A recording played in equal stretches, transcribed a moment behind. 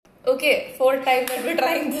Okay, fourth time that we're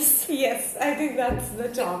trying this. Yes, I think that's the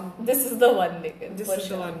charm. This is the one, Nikhil. This for is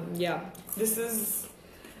sure. the one. Yeah. This is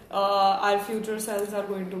our future selves are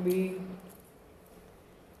going to be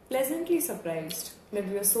pleasantly surprised that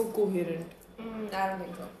we are so coherent. I don't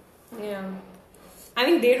think so. Yeah. I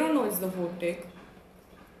mean, they don't know it's the fourth take.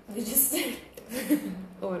 We just said.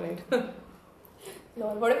 Alright.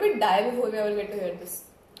 Lord, what if we die before we ever get to hear this?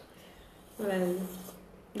 Well,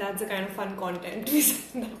 that's the kind of fun content we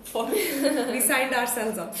signed up for. We signed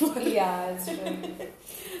ourselves up for. Yeah, it's true.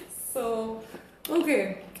 So,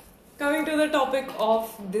 okay. Coming to the topic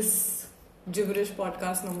of this gibberish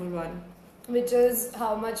podcast number 1. Which is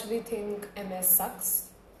how much we think MS sucks.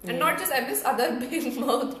 And Yeah. not just MS, other big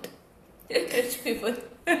mouthed rich people.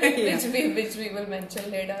 Yeah. which we will mention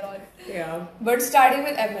later on. Yeah. But starting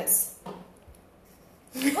with MS.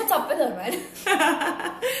 What's up with her, man?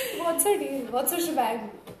 What's her deal? What's her shebang?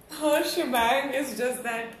 Her shebang is just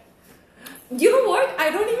that. You know what? I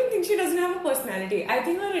don't even think she doesn't have a personality. I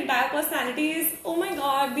think her entire personality is, oh my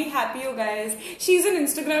god, be happy, you guys. She's an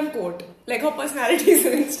Instagram quote. Like, her personality is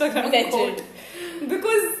an Instagram Legit. quote.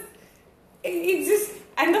 Because it's just.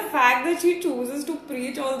 And the fact that she chooses to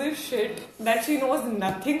preach all this shit that she knows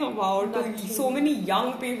nothing about to so many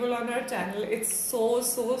young people on her channel, it's so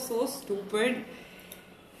stupid.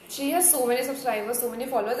 She has so many subscribers, so many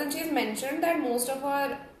followers, and she's mentioned that most of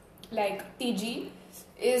her like TG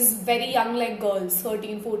is very young, like girls,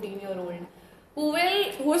 13, 14-year-old, who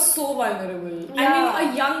are so vulnerable. Yeah. I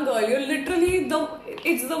mean, a young girl, you're literally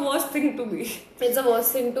it's the worst thing to be. It's the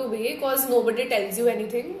worst thing to be because nobody tells you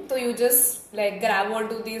anything, so you just like grab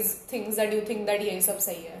onto these things that you think that yahi sab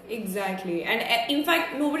sahi hai. Exactly. And in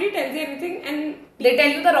fact, nobody tells you anything, and They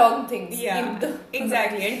tell you the wrong things. yeah,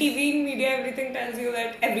 exactly. And TV and media, everything tells you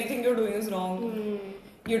that everything you're doing is wrong.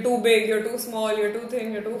 You're too big, you're too small, you're too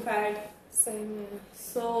thin, you're too fat. Same.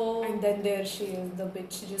 So And then there she is, the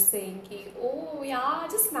bitch, just saying ki, oh yeah,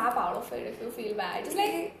 just snap out of it if you feel bad. Just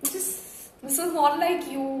like, this is not like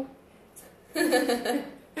you.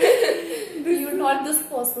 You're not this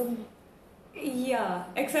person. yeah,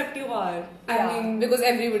 except you are. Yeah, I mean, because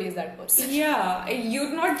everybody is that person. yeah, you're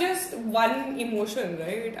not just one emotion,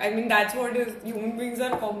 right? I mean, that's what is. Human beings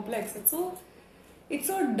are complex. It's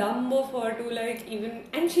so dumb of her to like even.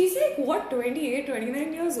 And she's like, what, 28,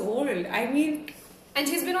 29 years old? I mean. And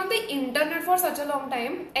she's been on the internet for such a long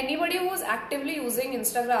time. Anybody who's actively using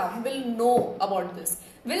Instagram will know about this.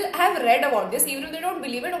 Will have read about this, even if they don't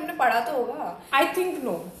believe it. उन्होंने पढ़ा तो होगा. I think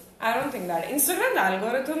no. I don't think that. Instagram's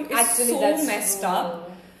algorithm is Actually, so that's messed true.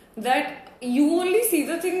 up that you only see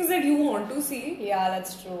the things that you want to see. Yeah,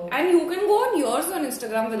 that's true. And you can go on years on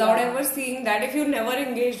Instagram without Yeah. ever seeing that if you've never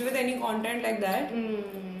engaged with any content like that.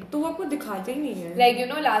 तो वो आपको दिखाते ही नहीं है. Like you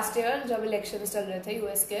know, last year जब elections चल रहे थे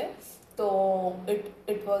US के, तो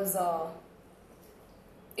it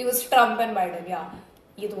was Trump and Biden. Yeah.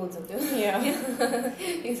 ये तो बोल सकते हो. Yeah.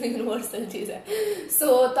 ये तो यूनिवर्सल चीज है. So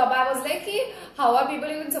तब I was like कि how are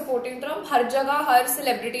people even supporting Trump? हर जगह हर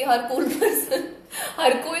celebrity हर cool person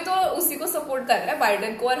हर कोई तो उसी को support कर रहा है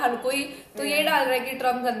बाइडेन को और हर कोई तो ये डाल रहा है कि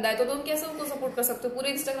ट्रम्प गंदा है तो तुम कैसे उनको support कर सकते हो?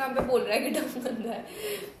 पूरे Instagram पे बोल रहा है कि ट्रम्प गंदा है.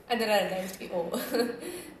 And then I realized कि oh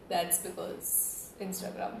that's because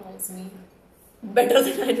Instagram knows me better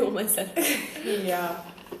than I know myself. Yeah.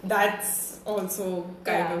 That's also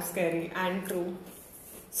kind of scary and true.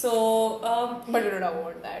 So, But we don't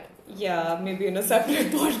want that. yeah, maybe in a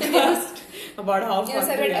separate podcast about how In a fun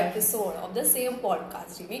separate we are. episode of the same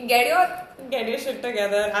podcast, Jimmy. Get your shit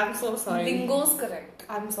together. I'm so sorry. lingos correct.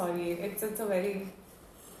 I'm sorry. It's a very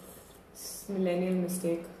millennial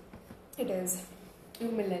mistake. It is. You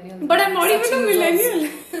millennial. But I'm not Such even a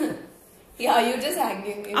users. millennial. Yeah, you're just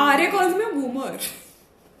hanging in. Arya calls me a boomer.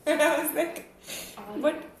 And I was like,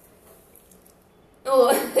 but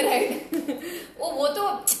Oh, right. वो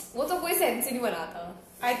तो कोई sense ही नहीं बनाता.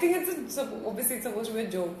 I think obviously it's supposed to be a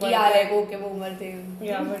joke. But Yeah, like okay, boomer thing.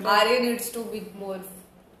 Yeah, but Arya needs to be more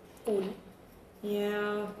cool.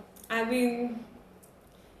 yeah, I mean,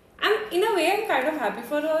 in a way I'm kind of happy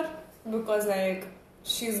for her because like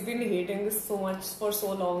she's been hating this so much for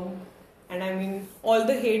so long, and I mean all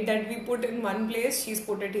the hate that we put in one place, she's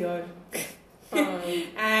put it here.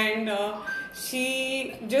 And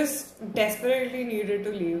she just desperately needed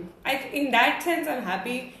to leave. In that sense, I'm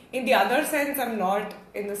happy. In the other sense, I'm not.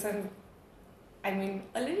 In the sense, I mean,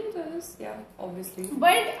 a little jealous, yeah, obviously.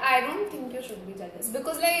 But I don't think you should be jealous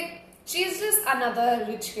because like she's just another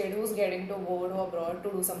rich kid who's getting to go to abroad to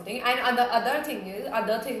do something. And other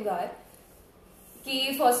things are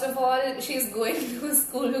कि first of all she's going to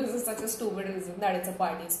school because it's such a stupid reason that it's a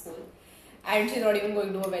party school. And she's not even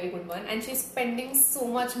going to a very good one, and she's spending so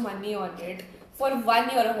much money on it. for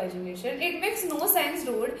 1 year of education. It makes no sense,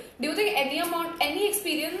 dude. Do you think any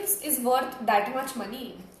experience is worth that much money?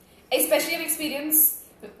 Especially if experience,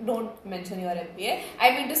 don't mention your MBA. I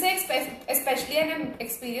mean to say, especially an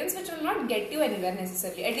experience which will not get you anywhere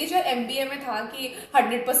necessarily. At least your MBA में था कि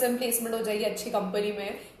 100% placement हो जाएगी अच्छी company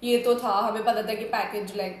में. ये तो था, हमें पता था कि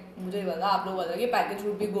पैकेज मुझे नहीं पता, आप लोग पता कि पैकेज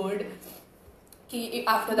would be good. कि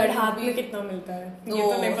आफ्टर दैट हाथ में कितना मिलता है ये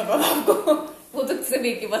तो नहीं पता था आपको. वो तो सिर्फ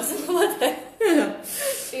एक ही पर्सन को पता है.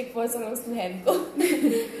 एक पर्सन है उसमें हेड को.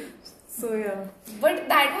 So yeah, but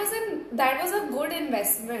that was a good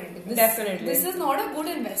investment. Definitely, this is not a good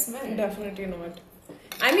investment. Definitely not.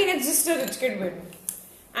 I mean, it's just a rich kid win,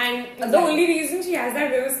 and Exactly. the only reason she has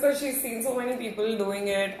that win is because she's seen so many people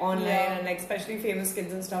doing it online, and like especially famous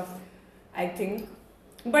kids and stuff. I think,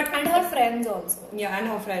 but And her friends also. yeah,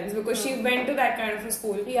 and her friends because she went to that kind of a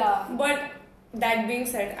school. Yeah. But that being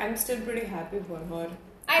said, I'm still pretty happy for her.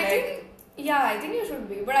 I think you should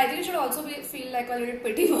be, but I think you should also feel like a little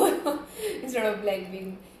pity for her instead of like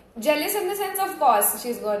being jealous in the sense, of course,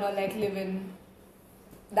 she's gonna like live in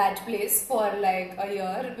that place for like a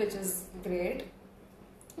year, which is great.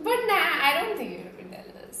 But nah, I don't think you should be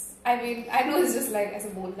jealous. I mean, I know it's just like as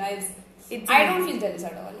a bold lies. I don't feel jealous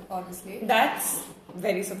at all, honestly. That's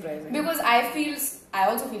very surprising. Because I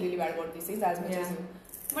also feel really bad about these things as much as you.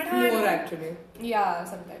 But more actually. Yeah,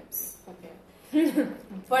 sometimes. Okay.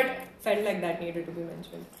 But felt like that needed to be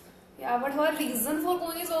mentioned. Yeah, but her reason for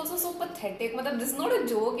going is also so pathetic. मतलब this is not a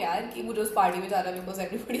joke, यार, कि मुझे उस party में जाना because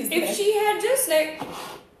everybody's there. If she had just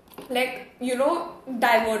like you know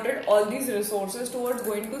diverted all these resources towards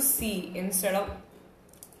going to C instead of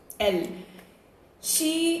L,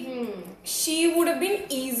 she would have been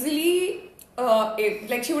easily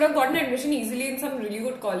she would have gotten admission easily in some really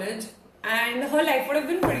good college. And her life would have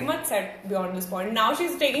been pretty much set beyond this point. Now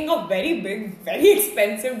she's taking a very big, very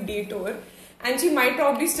expensive detour, and she might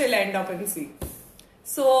probably still end up in C.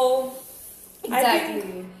 So, exactly. I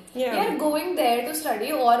think, yeah. Going there to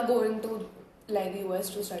study or going to like the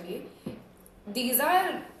US to study, these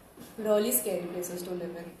are really scary places to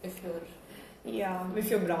live in if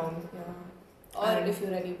you're brown. Yeah. Or if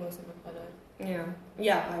you're any person of color.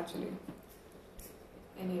 Yeah, actually.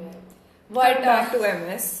 Anyway, but back to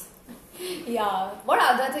MS. Yeah, what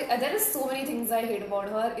other thing? There are so many things I hate about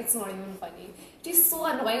her. It's not even funny. She's so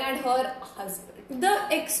annoying at her husband. The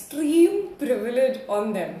extreme privilege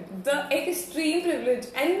on them. The extreme privilege.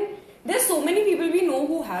 And there's so many people we know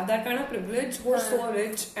who have that kind of privilege, who are so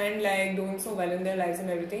rich and like doing so well in their lives and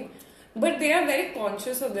everything. But they are very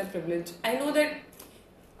conscious of their privilege. I know that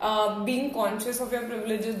being conscious of your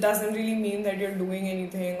privileges doesn't really mean that you're doing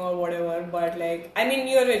anything or whatever, but like, I mean,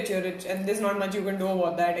 you're rich, and there's not much you can do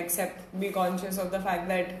about that except be conscious of the fact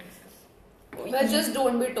that but just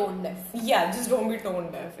don't be tone deaf. Yeah, just don't be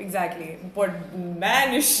tone deaf, exactly. But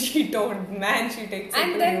man, is she tone, man, she takes it to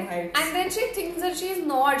new heights. And then she thinks that she's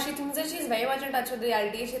not, she thinks that she's very much in touch with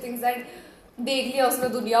reality. She thinks that देख लिया उसने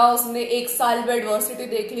दुनिया, उसने 1 साल में university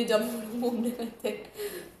देख ली जब घूमने गए थे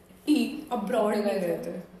अब्रॉड में गए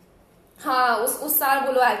थे. हाँ, उस साल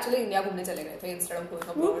वो लोग एक्चुअली इंडिया घूमने चले गए थे इंस्टेड ऑफ गोइंग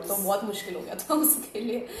अब्रॉड, तो बहुत मुश्किल हो गया था उसके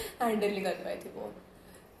लिए, हैंडल नहीं कर पाई थी वो.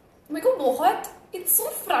 मेरे को बहुत, it's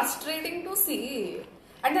so frustrating to see,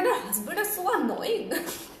 and then her husband is so annoying.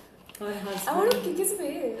 I want to kick his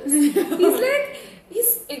face.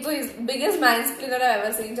 He's biggest mansplainer I've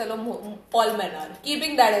ever seen. चलो, all men are.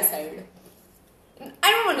 Keeping that aside,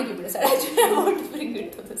 I don't want to keep it aside. Actually, I want to bring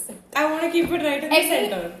it to the center. I want to keep it right in the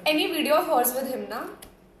center. Any video of hers with him, na?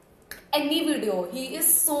 Any video,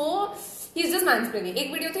 he's just mansplaining.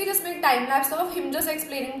 एक video थी जिसमें एक time lapse of him just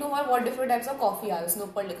explaining to her what different types of coffee are. उसने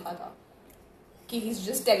ऊपर लिखा था कि he's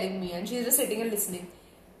just telling me and she's just sitting and listening.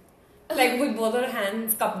 Like with both her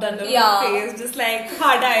hands cupped under her face, just like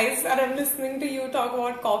hard eyes, and I'm listening to you talk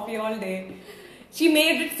about coffee all day. She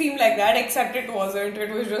made it seem like that, except it wasn't. It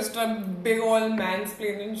was just a big old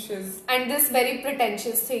mansplaining shiz. And this very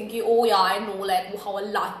pretentious thing, ki, oh yeah, I know like how a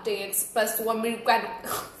latte espresso milk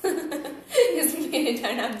is made,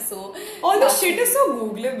 and I'm so all the shit is so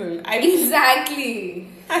Googleable. Exactly.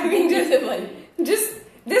 I mean, just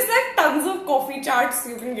there's like tons of coffee charts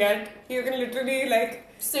you can get. You can literally like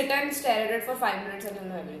sit and stare at it for 5 minutes and you'll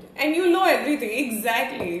know everything. And you'll know everything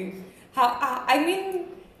exactly. I mean.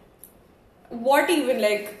 What even,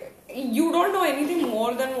 like, you don't know anything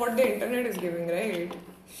more than what the internet is giving, right?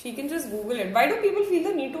 She can just Google it. Why do people feel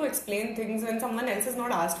the need to explain things when someone else has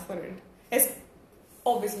not asked for it?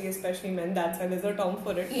 Obviously, especially men, that's why there's a term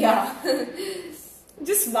for it. Yeah.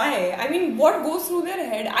 Just why? I mean, what goes through their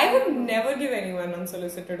head? I would never give anyone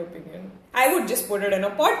unsolicited opinion. I would just put it in a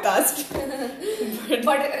podcast.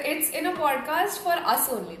 But it's in a podcast for us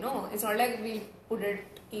only, no? It's not like we put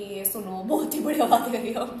it कि सुनो बहुत ही बढ़िया बात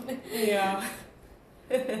करी हमने. Yeah.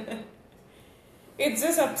 It's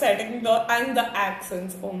just upsetting and the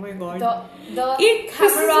accents. Oh my god. It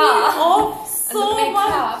pisses me off so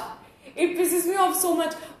much. It pisses me off so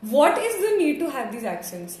much. What is the need to have these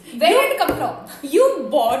accents? Where did it come from?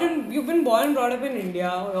 You've been born and brought up in India.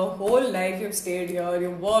 Your whole life you've stayed here.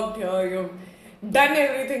 You've worked here. You've done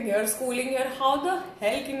everything here. Schooling here. How the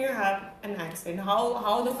hell can you have an accent?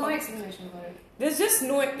 How the fuck? No explanation for it. There's just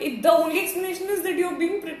no. The only explanation is that you're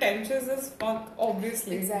being pretentious as fuck.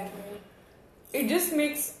 Obviously. Exactly. It just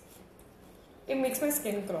makes my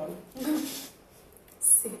skin crawl.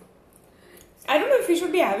 See. I don't know if we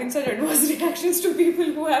should be having such adverse reactions to people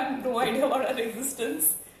who have no idea about our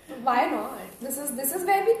existence. Why not? This is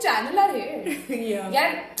where we channel our hate. Yeah.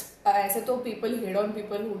 Yeah. ऐसे तो people hate on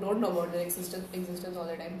people who don't know about their existence all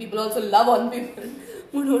the time. People also love on people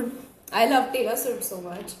who don't. I love Taylor Swift so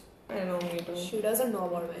much. I know, me too. She doesn't know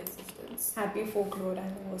about my existence. Happy folklore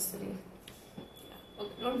anniversary.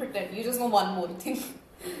 Okay, don't pretend. You just know one more thing.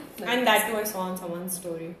 And that too I saw on someone's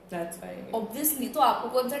story. That's why. Obviously, तो आपको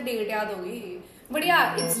कौन सा date याद होगी? But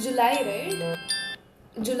yeah, it's July, right?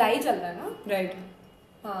 जुलाई चल रहा है ना? Right.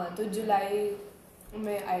 हाँ, तो जुलाई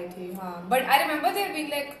में आई थी. हाँ. But I remember there being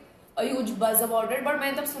like a huge buzz about it. But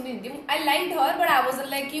मैं तब सुनी थी. I liked her, but I wasn't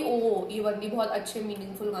like कि oh ये बंदी बहुत अच्छे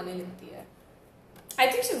meaningful गाने लिखती है. I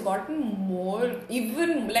think she's gotten more,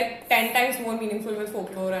 even like 10 times more meaningful with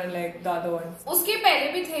folklore and like the other ones. उसके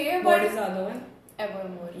पहले भी थे. What is the other one?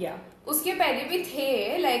 Evermore. Yeah. उसके पहले भी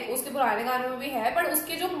थे, like उसके पुराने गानों में भी है, but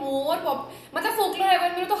उसके जो more pop, मतलब folklore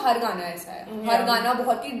एवरमोर तो हर गाना ऐसा है. हर गाना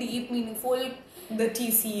बहुत ही deep, meaningful. The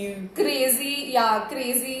TCU.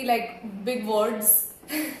 Crazy, like big words.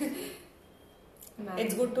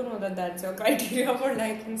 It's good to know that that's your criteria for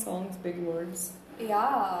liking songs, big words.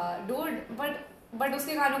 Yeah, dude, but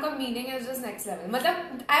उसके गानों का meaning is just next level.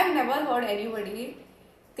 मतलब I've never heard anybody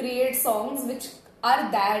create songs which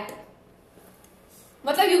are that.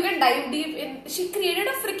 मतलब you can dive deep in. She created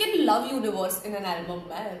a freaking love universe in an album,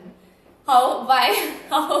 man. How? Why?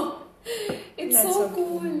 How? It's That's so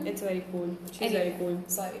cool. It's very cool. She's very cool.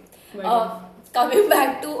 Sorry. Well Coming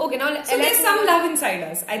back to okay now. So there's some love inside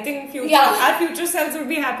us. I think our future selves would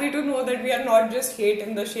be happy to know that we are not just hate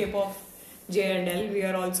in the shape of J and L. We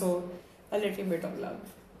are also a little bit of love.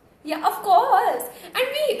 Yeah, of course. And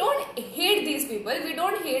we don't hate these people. We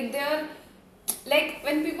don't hate their like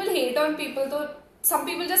when people hate on people. So some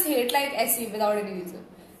people just hate like SE without any reason.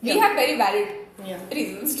 We have very valid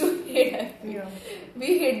reasons to hate them. Yeah.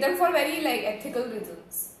 We hate them for very like ethical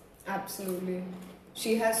reasons. Absolutely.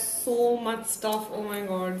 She has so much stuff. Oh my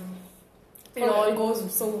god. It all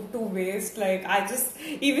goes so to waste. Like I just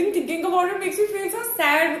even thinking about it makes me feel so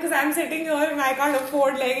sad because I'm sitting here and I can't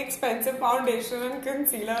afford like expensive foundation and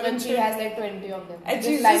concealer. And she has like 20 of them. And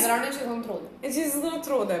she's lying around and she's gonna throw them. And she's gonna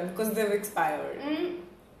throw them because they've expired.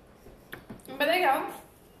 But like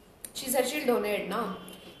she said she'll donate now.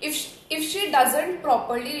 If she doesn't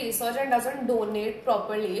properly research and doesn't donate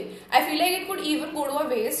properly, I feel like it could even go to a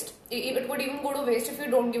waste. It could even go to waste if you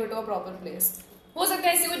don't give it to a proper place. हो सकता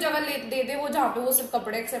है ऐसी कोई जगह दे दे वो जहाँ पे वो सिर्फ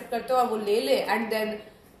कपड़े एक्सेप्ट करते हो और वो ले ले एंड देन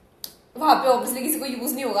वहाँ पे ऑब्वियसली किसी को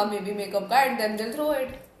यूज नहीं होगा मे बी मेकअप का and then they'll throw it.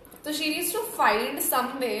 So she needs to find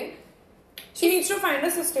some way. She needs to find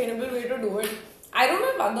a sustainable way to do it. I don't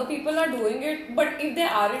know if other people are doing it, but if they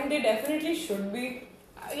aren't, they definitely should be.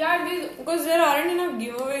 Yeah, because there aren't enough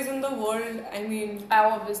giveaways in the world. I mean,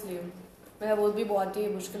 obviously, मतलब वो भी बहुत ही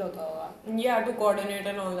मुश्किल होता होगा. Yeah, to coordinate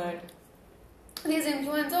and all that. These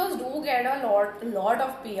influencers do get a lot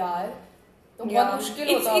of PR. तो बहुत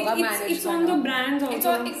मुश्किल होता होगा manage. It's on the brands also.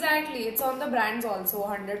 It's on the brands also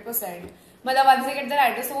 100%. मतलब once they get the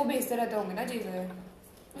writers तो वो भेजते रहते होंगे ना चीजें.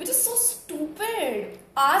 Which is so stupid.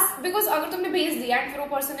 Ask because अगर तुमने भेज दिया and फिर वो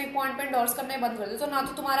person एक point पे endorse करना ही बंद कर दे तो ना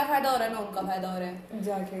तो तुम्हारा फायदा हो रहा है ना उनका फायदा हो रहा है.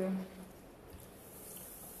 Exactly.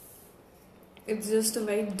 It's just a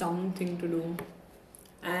very dumb thing to do.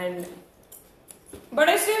 But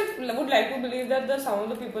I still would like to believe that some of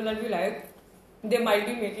the people that we like, they might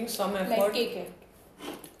be making some effort. Like KK.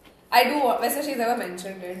 I do. Whether she's ever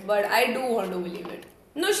mentioned it, but I do want to believe it.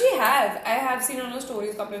 No, she has. I have seen on her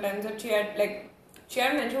stories a couple of times that she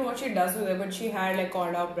had mentioned what she does with it, but she had like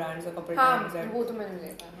called out brands a couple of times. हाँ, वो तो मैंने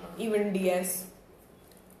देखा. Even DS.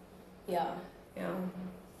 Yeah.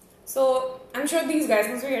 So I'm sure these guys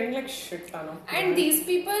must be getting like shit ton of. And these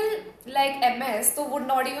people like MS तो would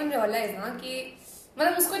not even realize ना कि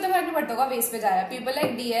मतलब उसको इतना फर्क नहीं पड़ता होगा वेस्ट पे जा रहा है. People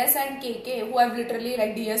like DS and KK who have literally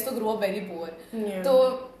like DS तो grew up very poor. तो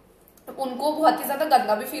उनको बहुत ही ज्यादा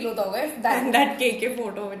गंदा भी फील होता होगा if that. And that KK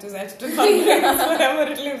photo which is etched in our minds forever,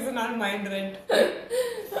 it lives in our mind, right?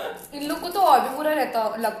 इन लोग को तो और भी बुरा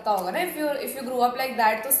लगता होगा ना if you grew up like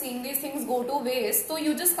that. तो seeing these things go to waste, so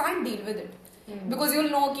you just can't deal with it. Because you'll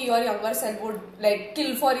know कि your younger self would like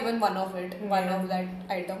kill for even one of that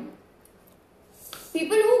item.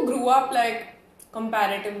 People who grew up like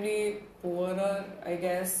comparatively poorer, I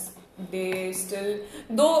guess, they still,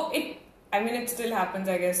 though it still happens,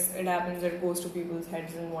 I guess. It happens, it goes to people's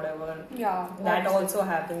heads and whatever. Yeah. That also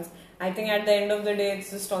happens. I think at the end of the day,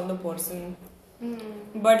 it's just on the person.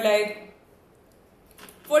 But like,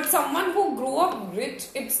 for someone who grew up rich,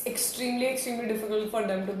 it's extremely, extremely difficult for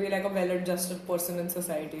them to be like a well-adjusted person in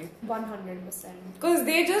society. 100%. Because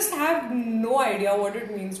they just have no idea what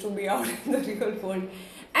it means to be out in the real world.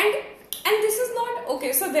 And this is not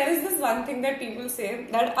okay. So there is this one thing that people say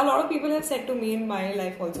that a lot of people have said to me in my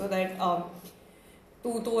life also that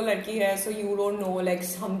तू तो लड़की है, so you don't know, like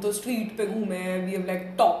हम तो street पे घूमे हैं, we have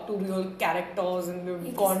like talked to real characters and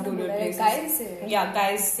we've gone to real places. Guys say. Yeah,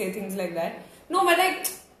 guys say things like that. No, but like,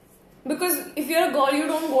 because if you're a girl, you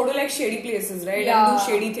don't go to like shady places, right? Yeah. And do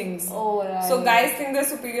shady things. Oh, right. So guys think they're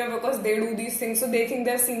superior because they do these things, so they think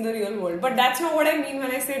they've seen the real world. But that's not what I mean when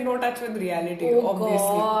I say no touch with reality, obviously.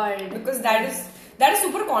 God. Because that is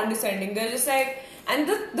super condescending. They're just like, and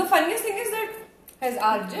the funniest thing is that, has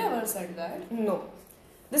RJ ever said that? no.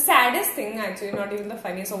 The saddest thing, actually, not even the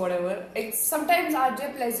funniest or whatever, it's sometimes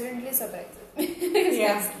RJ pleasantly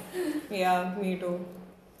surprises. Yeah, me too.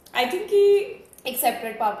 I think he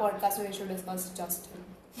separate podcast where we should discuss Justin.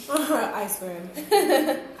 I swear.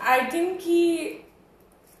 I think he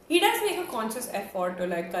does make a conscious effort to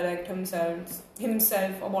like correct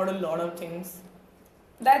himself about a lot of things.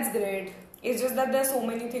 That's great. It's just that there's so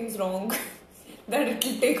many things wrong that it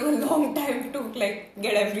will take a long time to like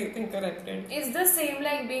get everything corrected. It's the same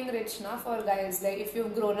like being rich now for guys. Like if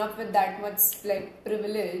you've grown up with that much like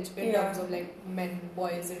privilege in terms of like men,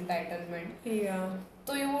 boys entitlement. Yeah.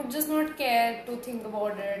 So you would just not care to think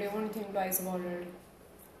about it. You won't think twice about it.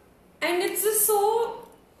 And it's just so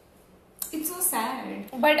sad.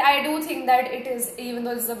 But I do think that it is, even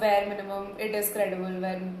though it's the bare minimum, it is credible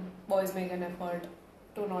when boys make an effort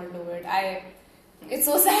to not do it. It's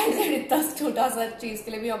so sad that इतना छोटा सा चीज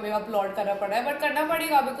के लिए भी हमें upload करना पड़ा है, but करना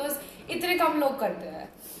पड़ेगा because इतने कम लोग करते हैं.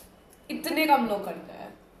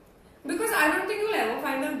 Because I don't think you'll ever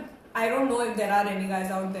find I don't know if there are any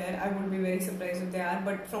guys out there. I would be very surprised if they are.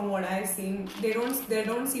 But from what I've seen, there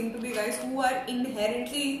don't seem to be guys who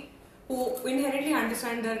inherently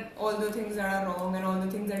understand that all the things that are wrong and all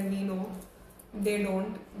the things that we know. They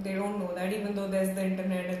don't know that, even though there's the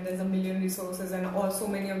internet and there's a million resources and also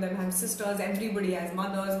many of them have sisters, everybody has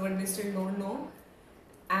mothers, but they still don't know.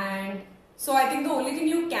 And so I think the only thing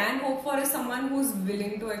you can hope for is someone who's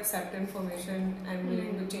willing to accept information and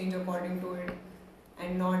willing to change according to it,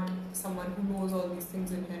 and not someone who knows all these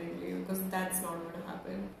things inherently, because that's not going to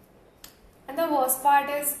happen. And the worst part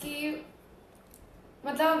is कि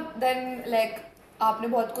मतलब then like आपने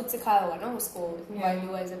बहुत कुछ सिखाया होगा ना उसको while you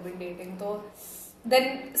guys have been dating, तो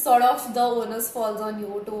then sort of the onus falls on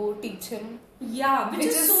you to teach him. Yeah, which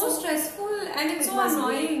is so stressful and it's so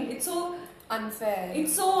annoying. It's so unfair.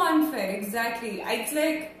 It's so unfair, exactly. It's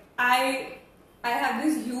like I have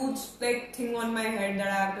this huge like thing on my head that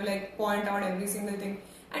I have to like point out every single thing.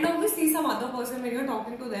 And obviously some other person, when you're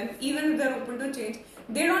talking to them, even if they're open to change,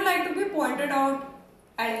 they don't like to be pointed out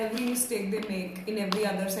at every mistake they make in every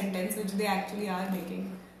other sentence, which they actually are making.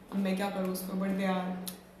 मैं क्या करूँ उसको, but they are.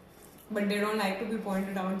 But they don't like to be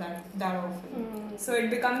pointed out that often. So it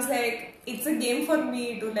becomes like it's a game for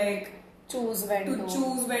me to like choose when to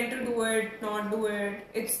do it, not do it.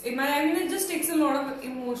 It just takes a lot of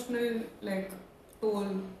emotional like toll,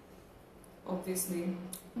 obviously.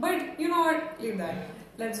 But you know what? Leave that.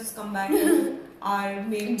 Let's just come back to our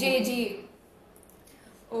main JG.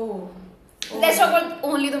 Oh. Let's talk about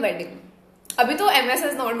only the wedding. Abhi to MS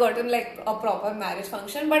has not gotten like a proper marriage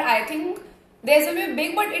function, but I think there's a be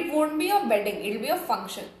big, but it won't be a wedding. It'll be a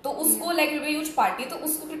function. So usko like it'll be a huge party. So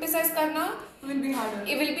usko criticize karna will be harder.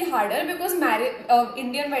 It will be harder because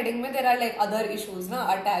Indian wedding mein there are like other issues na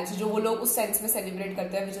attached. जो वो लोग उस sense में celebrate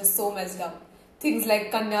करते हैं, which is so messed up. Things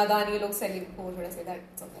like कन्यादान ये लोग celebrate say that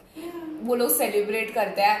it's okay. वो लोग celebrate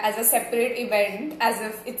करते हैं as a separate event, as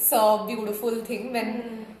if it's a beautiful thing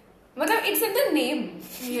when मतलब it's in the name.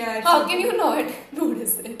 Yeah. How can you not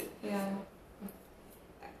notice it? Yeah.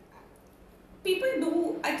 People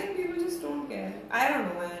do. I think people just don't care. I don't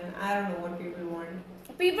know, man. I don't know what people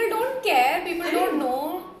want. People don't care. People don't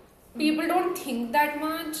know. People don't think that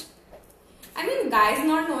much. I mean, guys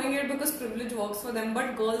not knowing it because privilege works for them,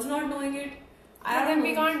 but girls not knowing it, I But don't then know.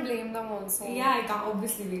 we can't blame them also. Yeah, I can't.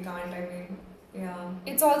 Obviously, we can't. I mean, yeah.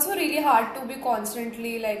 It's also really hard to be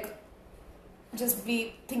constantly like just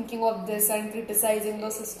be thinking of this and criticizing the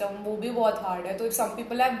system. वो भी बहुत hard है. So if some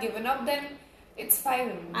people have given up, then it's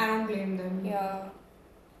fine. I don't blame them. Yeah.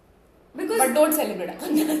 Because But don't celebrate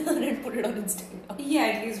and put it on Instagram. yeah,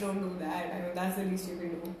 at least don't do that. I mean, that's the least you can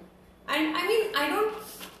do. And I mean, I don't.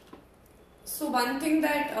 So one thing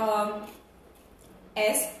that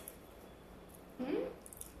S.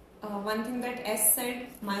 One thing that S said,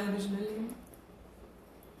 my original name.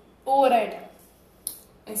 Oh right.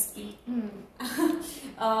 SP.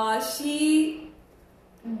 She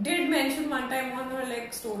did mention one time on her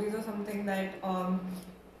like stories or something that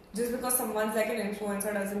just because someone's like an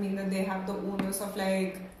influencer doesn't mean that they have the onus of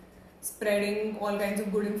like spreading all kinds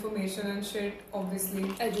of good information and shit. Obviously,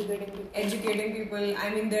 educating people. I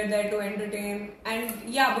mean, they're there to entertain. And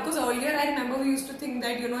yeah, because earlier I remember we used to think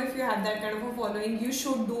that, you know, if you have that kind of a following, you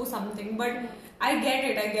should do something. But I get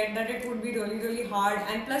it. I get that it would be really, really hard.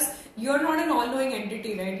 And plus, you're not an all-knowing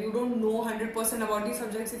entity, right? You don't know 100% about these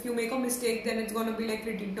subjects. If you make a mistake, then it's gonna be like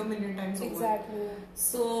critiqued a million times over. Exactly.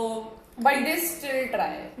 So, but they still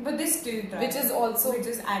try. Which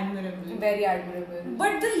is admirable. Very admirable.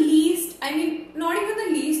 But the least, I mean, not even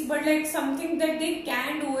the least, but like something that they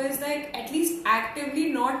can do is like at least actively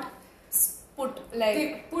not put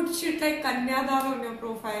shit like Kanyadan on your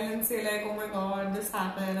profile and say like, oh my god, this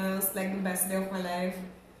happened and it was like the best day of my life.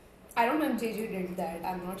 I don't know if JJ did that,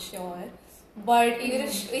 I'm not sure. But even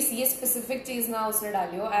if ये specific चीज ना उसने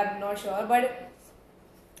डाली हो, I'm not sure. But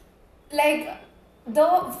like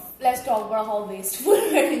let's talk about how wasteful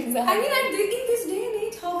weddings are. I mean, in this day and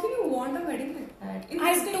age, how can you want a wedding like that?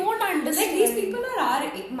 I don't understand. Like these people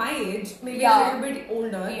are my age, maybe a little bit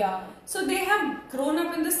older. Yeah. So they have grown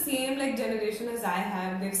up in the same like generation as I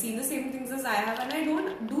have. They've seen the same things as I have, and I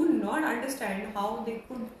do not understand how they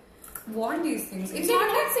could want these things. It's not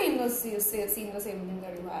like seen the same thing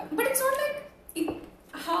that you have. But it's not like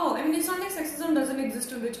how. I mean, it's not like sexism doesn't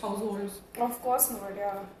exist in rich households. Of course not.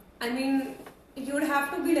 Yeah. I mean, you would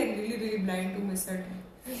have to be like really, really blind to miss it.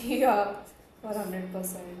 Yeah,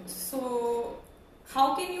 100%. So,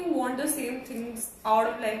 how can you want the same things out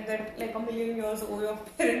of life that like a million years ago your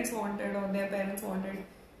parents wanted or their parents wanted?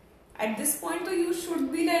 At this point, though, you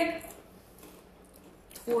should be like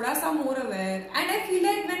thoda sa more aware. And I feel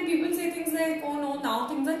like when people say things like, oh no, now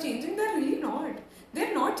things are changing, they're really not.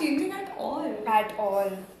 They're not changing at all. At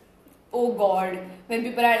all. Oh god, when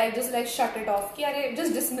people are like just like shut it off,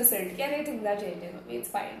 just dismiss it. Things are changing. It's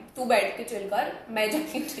fine. तू बैठ के chill कर, मैं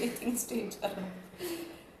जाके things change कर रहा हूँ.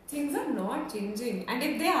 Things are not changing, and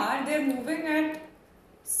if they are, they're moving at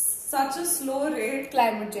such a slow rate.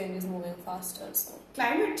 Climate change is moving faster, so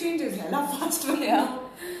climate change is hella faster. Yeah,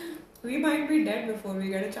 we might be dead before we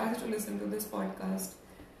get a chance to listen to this podcast.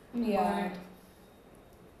 Yeah,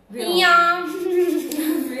 but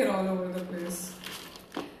we're all over the place.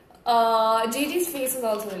 JJ's face is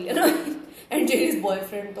also really annoying. And JJ's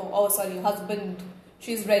boyfriend, husband.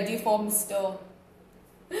 She's ready for Mr.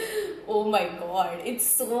 Oh my god, it's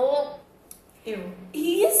so. Ew.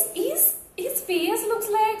 His face looks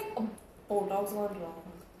like Botox gone wrong.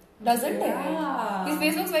 Doesn't it? His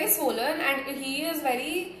face looks very swollen, and he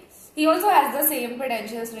also has the same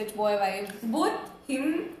pretentious rich boy vibe. Both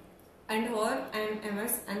him and her and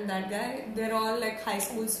MS and that guy, they're all like high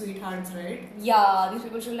school sweethearts, right? Yeah, these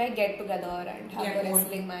people should like get together and have a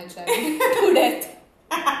wrestling match to death.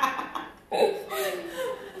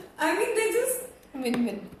 I mean, they just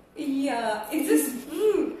win-win. Yeah, it's just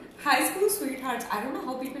high school sweethearts. I don't know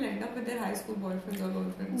how people end up with their high school boyfriends or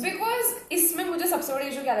girlfriends. Because इसमें मुझे सबसे बड़ी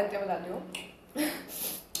issue क्या लगती है बताती हूँ.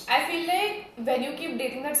 I feel like when you keep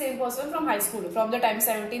dating that same person from high school, from the time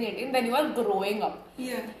 17, 18, when you are growing up.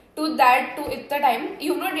 Yeah. To the time,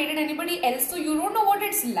 you've not dated anybody else, so you don't know what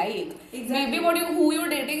it's like. Exactly. Maybe who you're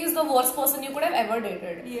dating is the worst person you could have ever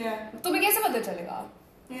dated. Yeah. तुम्हें कैसे पता चलेगा?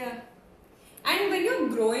 Yeah. And when you're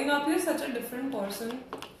growing up, you're such a different person.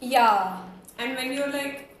 Yeah. And when you're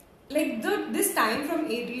this time from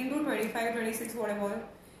 18 to 25, 26, whatever,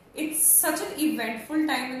 it's such an eventful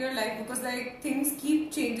time in your life because like things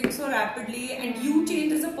keep changing so rapidly and you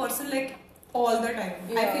change as a person like all the time.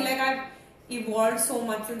 Yeah. I feel like I've evolved so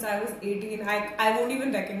much since I was 18. I won't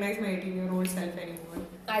even recognize my 18-year-old self anymore.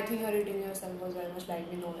 I think your 18-year self was very much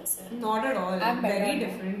like me, no less. Not at all. I'm very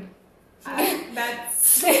different.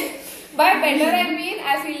 That's by better I mean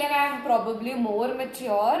I feel like I'm probably more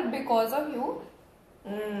mature because of you.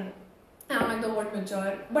 I don't like the word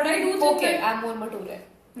mature, but I do think that I'm more mature.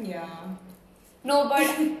 Yeah. No, but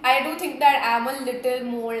I do think that I'm a little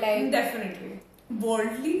more like Definitely.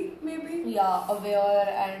 Worldly, maybe? yeah, aware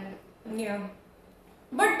and Yeah.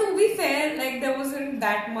 But to be fair, like there wasn't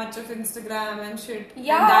that much of Instagram and shit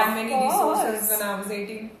yeah, and that of many course. resources when I was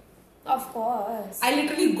 18. Of course. I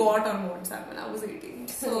literally got on WhatsApp when I was 18.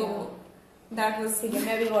 So that was ठीक है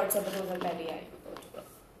मैं भी WhatsApp पर तो पहले ही आई.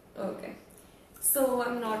 okay. So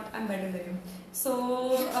I'm better than you. So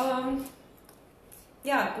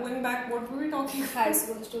yeah, going back, what were we talking about? High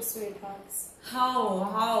school to sweethearts.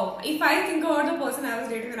 How? If I think about the person I was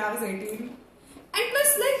dating when I was 18, and plus,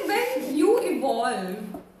 like, when you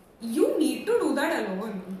evolve, you need to do that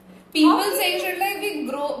alone. People saying shit like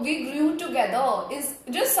we grew together is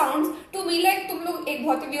just sounds to me like तुम लोग एक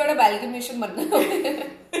बहुत ही weird amalgamation बन गए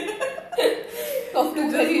of two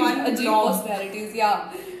very अजीब personalities.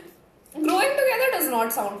 Yeah. Growing together does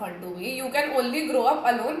not sound fun to me. You can only grow up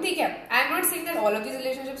alone. ठीक है. I'm not saying that all of these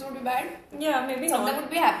relationships would be bad. Yeah, maybe Some of not. them would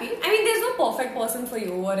be happy. I mean, there's no perfect person for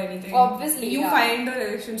you or anything. Obviously, you yeah. find a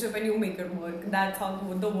relationship and you make it work. That's how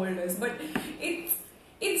the world is. But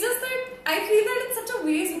it's just that I feel that it's such a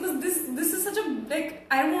waste because this is such a, like,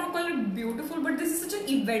 I don't want to call it beautiful, but this is such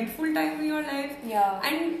an eventful time in your life. Yeah.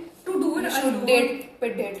 And to do it You should alone, date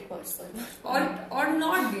person. or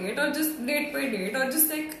not date, or just date by date, or just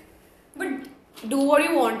like, but do what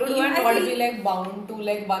you want to do Yeah, and I not feel- be like bound to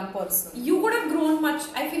like one person. you would have grown much.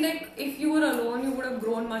 I feel like if you were alone, you would have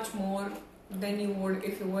grown much more than you would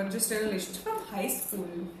if you were just in a relationship from high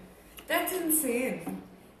school. That's insane.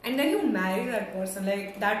 And then you marry that person.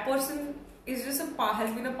 Like, that person is just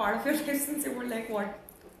has been a part of your life since you were like what,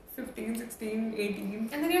 15, 16, 18.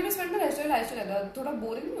 And then you have to spend the rest of your life together. थोड़ा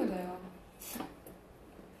boring नहीं हो जाएगा?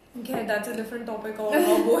 Okay, that's a different topic of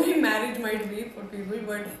how boring marriage might be for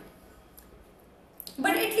people,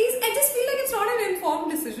 but at least I just feel like it's not an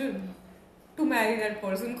informed decision to marry that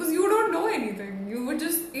person because you don't know anything. You would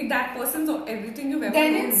just eat that person's everything you've ever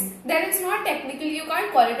known. Then it's not technically, you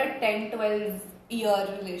can't call it a 10-12 year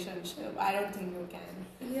relationship. I don't think you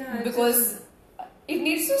can. Yeah, Because it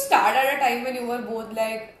needs to start at a time when you were both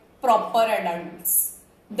like proper adults.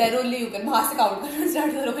 Then only you can mass count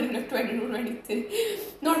start when you're like 22, 23.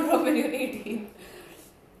 Not from when you're 18.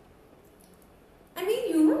 I mean,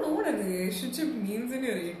 you don't know what a relationship means when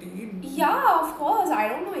you're 18. Yeah, of course. I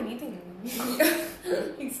don't know anything.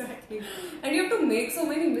 Exactly. And you have to make so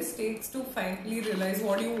many mistakes to finally realize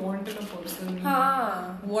what you want in a person.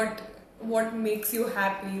 Haan. What makes you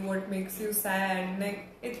happy, what makes you sad. Like,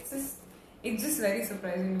 it's just very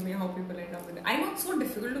surprising to me how people end up with it. I know it's so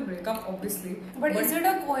difficult to break up, obviously. But is it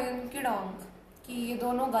a coincidence कि ये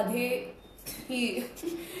दोनों गधे ही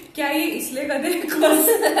क्या ये इसलिए गधे because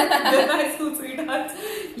high school sweethearts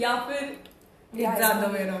या फिर it's the other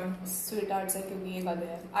way around? Sweethearts है क्योंकि ये गधे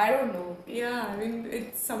हैं. I don't know. Yeah, I mean,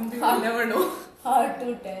 it's something we'll never know. Hard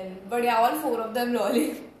to tell. But yeah, all four of them really.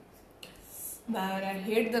 Man, I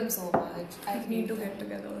hate them so much. I need to get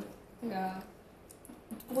together. Yeah.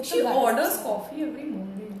 She orders coffee every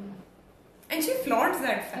morning. And she flaunts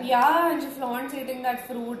that fact. Yeah, and she flaunts eating that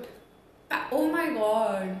fruit. Oh my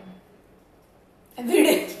god. Every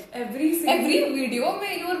day. Every video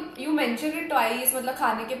में you mention it twice. मतलब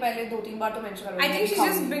खाने के पहले 2-3 बार तो mention करो. I think she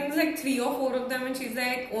just brings like 3 or 4 of them and she's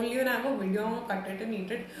like, only when I have a video I'm gonna cut it and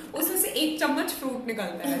eat it. उसमें से एक चम्मच fruit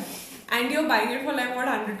निकलता है. And you're buying it for like what,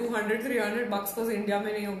 100, 200, 300 bucks because India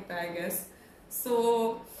में नहीं होता है, I guess. So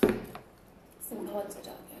food hall से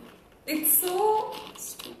जाके. It's so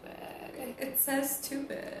stupid. It's so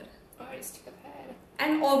stupid. Very stupid.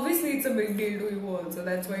 And obviously it's a big deal to you also.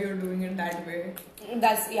 That's why you're doing it that way.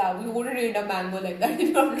 You wouldn't eat a mango like that in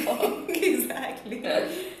your vlog. Exactly.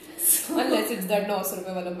 So, unless it's that 900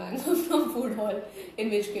 rupees wala mango from food hall, in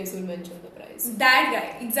which case we'll mention the price. That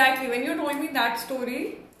guy, exactly. When you told me that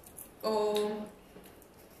story,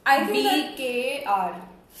 I think BKR.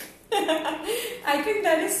 I think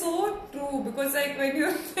that is so true because like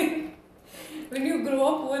when you grow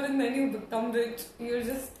up poor and then you become rich, you're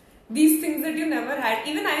just these things that you never had.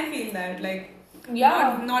 Even I feel that like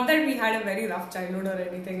not that we had a very rough childhood or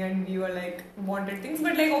anything and we were like wanted things,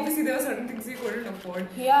 but like obviously there were certain things we couldn't afford.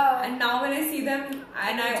 Yeah. And now when I see them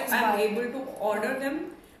and I'm able to order them,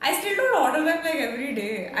 I still don't order them like every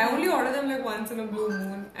day. I only order them like once in a blue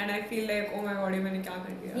moon and I feel like, oh my god, ये मैंने क्या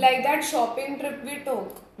कर दिया. Like that shopping trip we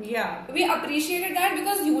took. Yeah. We appreciated that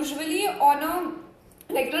because usually on a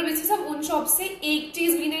regular basis हम उन shop से एक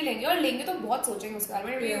चीज भी नहीं लेंगे और लेंगे तो बहुत सोचेंगे उसके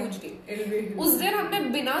बारे में. Huge deal. उस दिन हमने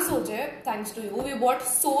बिना सोचे, thanks to you, we bought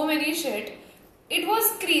so many shit it was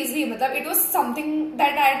crazy. मतलब it was something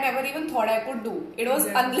that I had never even thought I could do. It was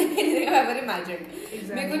unlike anything I've ever imagined.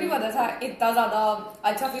 मेरे को नहीं पता था इतना ज़्यादा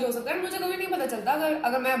अच्छा फील हो सकता है. मुझे कभी नहीं पता चलता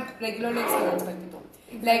अगर मैं रेगुलर एक्सपीरियंस करती तो.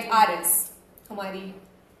 Like RS हमारी.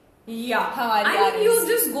 Yeah, हमारी I mean RS. you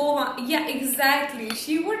just go. Yeah, exactly.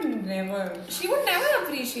 She would never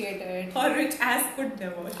appreciate it. Her rich ass could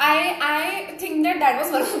never. I think that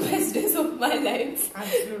was one of the best days of my life.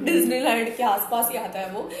 Absolutely. Disneyland के आसपास ही आता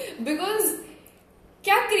है वो. Because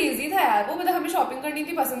क्या crazy था यार वो. मतलब हमें शॉपिंग करनी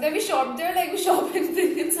थी पसंद है. We shopped there like we shopped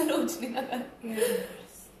in Sarojini Nagar.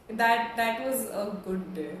 That was a good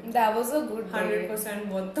day. That was a good day. 100%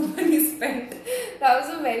 worth the money spent. That was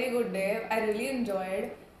a very good day. I really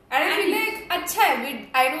enjoyed. And I feel like अच्छा है.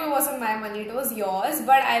 I know it wasn't my money. It was yours.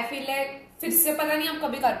 But I feel like फिर से पता नहीं आप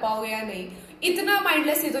कभी कर पाओगे या नहीं. इतना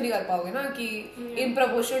mindlessly तो नहीं कर पाओगे ना कि in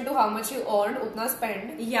proportion to how much you earned उतना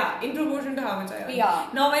spend. Yeah, in proportion to how much I earned. Yeah.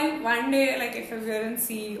 Now when one day like if you're in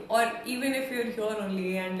C or even if you're here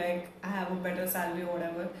only and like I have a better salary or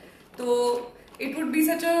whatever, so it would be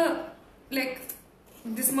such a like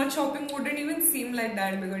this much shopping wouldn't even seem like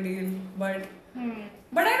that big a deal.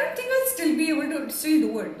 But I don't think I'll still be able to still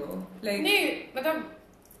do it though. Like नहीं मतलब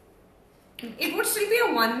it would still be a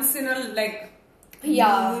once in a like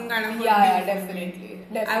yeah moon kind of a yeah deal for me. definitely.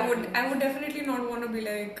 I would definitely not want to be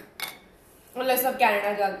like unless आप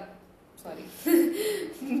Canada जा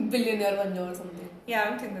billionaire बन जाओ or something. yeah, I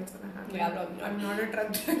don't think that's gonna happen. Yeah, probably not. I'm not a truck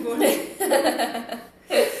driver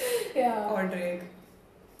Yeah. or Drake.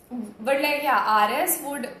 But like yeah, RS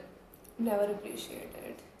would never appreciate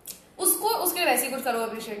it. उसको उसके वैसे ही कुछ करो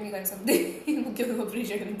appreciate नहीं कर सकते. क्योंकि वो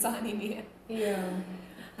appreciate इंसान ही नहीं है. Yeah.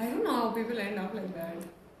 I don't know how people end up like that.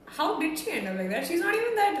 How did she end up like that? She's not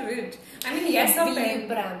even that rich. I mean, yes, a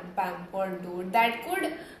pampered dude that could,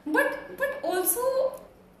 but also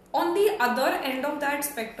on the other end of that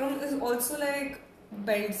spectrum is also like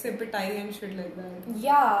belt se pitai and shit like that.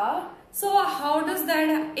 Yeah. So how does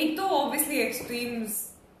that? It though obviously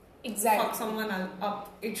extremes. Exactly. Fuck someone up.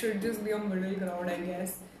 It should just be a middle ground, I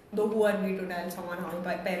guess. Though who are we to tell someone how to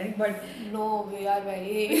parent? But no, we are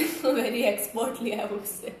very very expertly, I would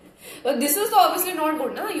say. But this is obviously not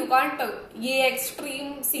good, ना? You can't. ये extreme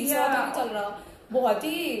seesaw तो नहीं चल रहा. बहुत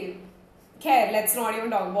ही. खैर, let's not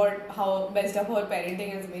even talk about how messed up her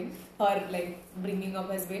parenting has been, her like bringing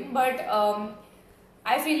up has been. But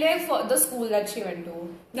I feel like for the school that she went to,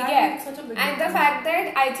 that is such a big and the fact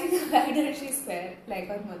that I think the fact that she's fair, like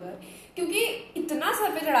her mother, क्योंकि इतना sir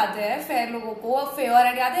पे चढ़ाते हैं fair लोगों को. fair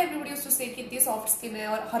and याद है everybody used to say कि इतनी soft skin है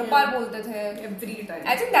और हर बार बोलते थे. Every time.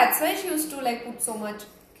 I think that's why she used to like put so much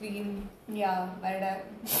cream. Yeah, but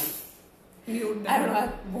I don't know,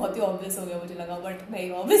 बहुत ही obvious हो गया मुझे लगा, but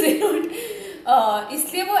नहीं obviously not.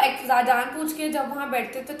 इसलिए वो जान पूछ के जब वहाँ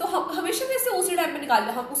बैठते थे तो हम हमेशा वैसे उसी टाइम पे निकाल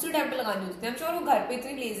हम उसी टाइम पे लगानी होती थी. I'm sure वो घर पे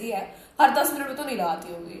इतनी लेजी है, हर 10 मिनट में तो नहीं लगाती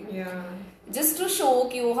होगी. Just to show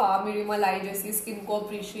कि वो हाँ मेरी मलाई जैसी स्किन को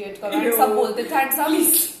अप्रिशिएट करो. सब बोलते थे and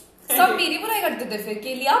सब मेरी बुराई करते थे फिर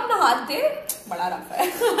कि लिया अपना हाथ दे, बड़ा रफ है.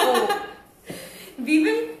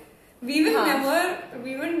 we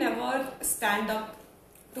will never stand up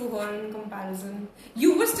to her in comparison.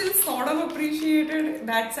 You were still sort of appreciated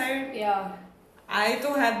that side. Yeah. I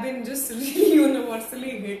though have been just really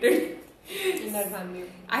universally hated in that family.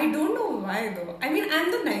 I don't know why though. I mean,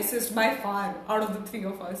 I'm the nicest by far out of the 3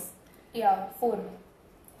 of us. Yeah, 4.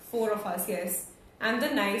 4 of us, yes. I'm the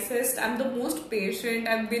nicest. I'm the most patient.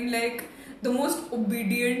 I've been like the most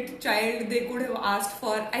obedient child they could have asked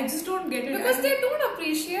for. I just don't get it. Because they don't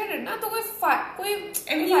appreciate it, na? तो कोई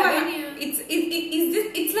I mean,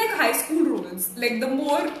 it's like high school rules. Like the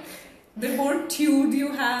more tuned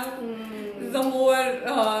you have, the more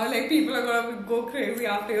like people are gonna go crazy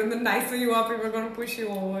after you, and the nicer you are, people are gonna push you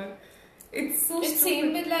over. It's so. It's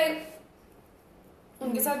same with like.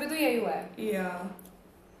 उनके साथ भी तो यही हुआ है. Yeah.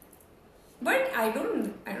 But I don't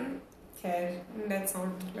care. Let's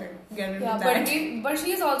not like get into that. But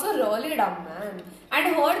she is also really dumb, man.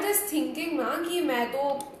 And her this thinking ना कि मैं तो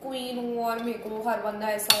queen हूँ और मेरे को हर बंदा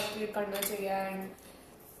ऐसा treat करना चाहिए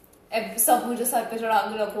and सब मुझे सर पे चढ़ा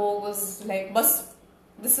के रखो was like बस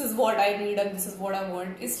this is what I need and this is what I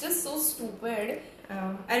want. It's just so stupid.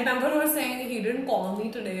 I remember her saying he didn't call me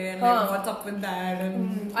today and like what's up with that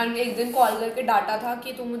and एक दिन call करके डांटा था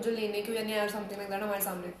कि तू मुझे लेने क्यों नहीं आया or something like that हमारे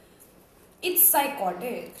सामने. It's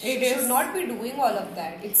psychotic. She should not be doing all of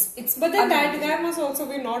that. It's but then that must also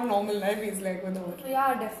be not normal life he's like with her.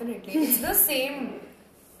 Yeah, definitely. It's the same.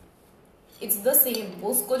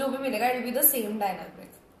 उसको जो भी मिलेगा it'll be the same dynamic.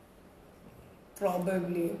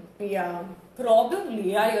 Probably. Yeah.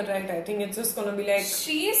 Probably. Yeah, you're right. I think it's just gonna be like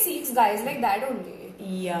she seeks guys like that only.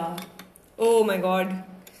 Yeah. Oh my god.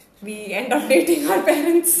 we end up dating our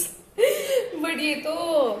parents. But ये तो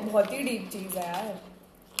बहुत ही deep चीज है यार.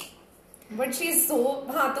 But she is so,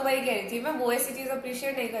 हाँ तो वही कह रही थी मैं, वो ऐसी चीज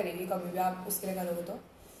अप्रिशिएट नहीं करेगी कभी भी आप उसके लिए करोगे तो.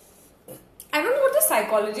 I don't know what the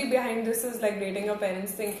psychology behind this is, like dating your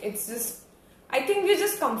parents thing. It's just, I think we're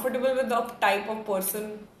just comfortable with the type of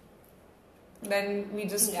person. Then we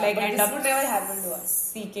just like but end this up would never happen to us.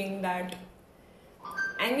 seeking that.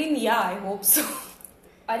 I mean, yeah, I hope so.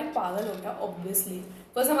 अरे पागल हो गया obviously.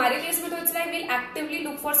 Because हमारे case में तो it's like we'll actively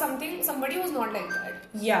look for somebody who's not like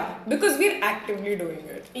that. Yeah, because we're actively doing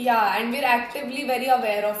it. Yeah, and we're actively very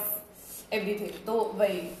aware of everything. So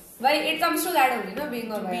why it comes to that only, no?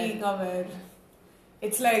 Being aware. Being aware.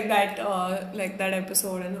 It's like that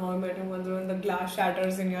episode in How I Met Your Mother when the glass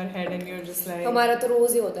shatters in your head and you're just like. हमारा तो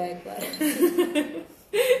रोज ही होता है एक बार.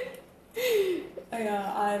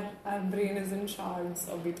 Yeah, our brain is in shards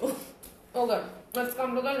abhi to. Okay, let's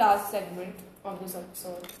come to the last segment of this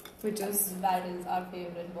episode, Which is? that is our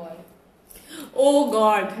favorite boy, Oh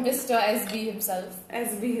God. Mr. SB himself.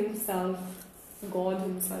 SB himself. God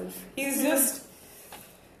himself. He's just.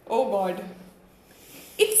 Oh God.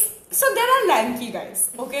 So there are lanky guys,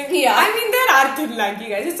 okay? Yeah. I mean, there are thin lanky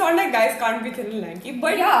guys. It's not like guys can't be thin and lanky,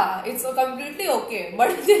 but Yeah, it's completely okay, but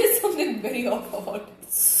there is something very off about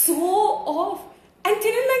it. so off. And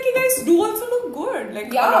thin and lanky guys do also look good.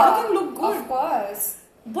 Like Yeah, a lot of them look good. of course.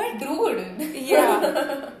 But Dude.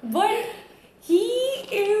 yeah, but he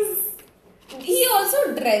is. He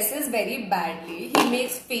also dresses very badly. He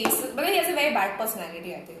makes faces, but he has a very bad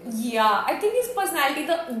personality, I think. Yeah, I think his personality,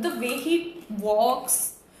 the way he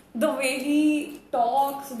walks, the way he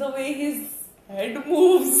talks, the way his head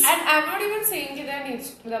moves. And I'm not even saying that there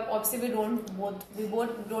needs, obviously we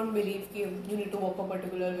both don't believe that you need to walk a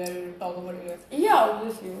particular way or talk a particular way. Yeah,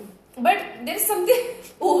 obviously. But there's something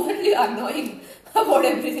overly annoying about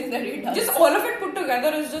everything that he does. Just all of it put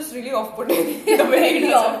together is just really off-putting. The way he Very does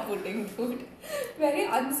it. off-putting, dude. Very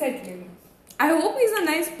unsettling. I hope he's a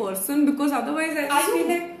nice person because otherwise I just feel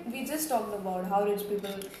like We just talked about how rich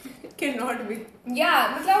people. cannot be.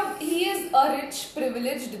 Yeah, matlab, he is a rich,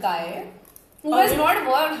 privileged guy who has not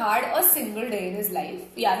worked hard a single day in his life.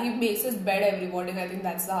 Yeah, he makes his bed every morning. I think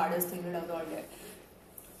that's the hardest thing he does all day.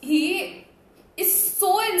 He is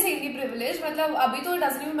so insanely privileged. Matlab, abhi to it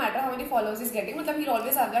doesn't even matter how many followers he's getting. Matlab, he'll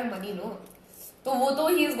always have that money, no? So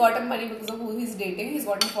he has gotten money because of who he's dating. He's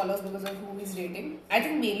gotten followers because of who he's dating. I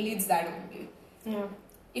think mainly it's that only. Yeah.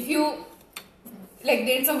 If you like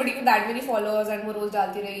date somebody with that many followers and वो रोज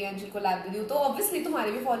डालती रही and she'll collab with you, तो obviously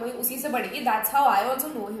तुम्हारी भी following उसी से बढ़ेगी. That's how I also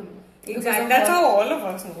know him. Exactly. That's how all of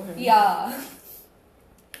us know him. Yeah.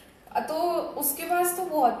 तो उसके पास तो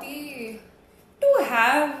बहुत ही To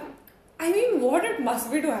have, I mean, what it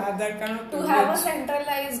must be to have that kind of to have a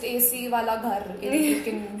centralized AC वाला घर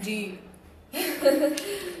in G.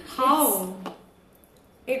 How?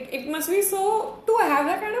 It must be so, to have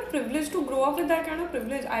that kind of privilege, to grow up with that kind of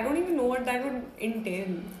privilege. I don't even know what that would entail.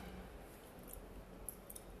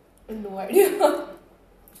 No idea.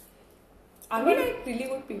 Are we like really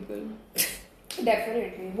good people?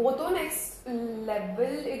 Definitely. वो तो next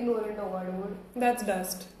level ignorant होगा, dude. That's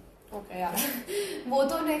dust. Okay, yeah. वो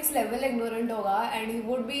तो next level ignorant होगा and he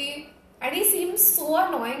would be, and he seems so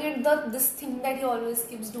annoying at this thing that he always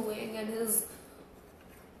keeps doing and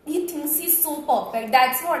he thinks he's so perfect.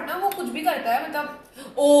 That's what ना वो कुछ भी करता है मतलब.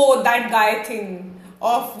 Oh, that guy thing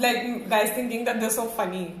of like guys thinking that they're so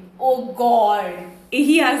funny. Oh God.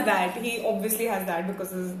 He has that. He obviously has that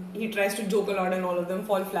because he tries to joke a lot and all of them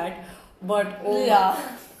fall flat. But oh Yeah.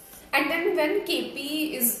 And then when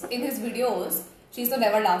KP is in his videos, she's so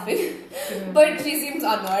never laughing, but she seems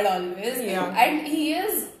annoyed always. Yeah. And he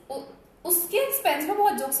is उसके expense में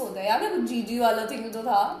बहुत jokes होते हैं यार. वो जीजी वाला thing जो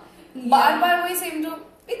था, बार वही same joke.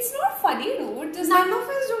 It's not funny, dude. Just none of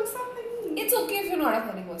his jokes are funny. It's okay if you're not a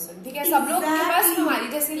funny person. ठीक है, सब लोग के पास हमारी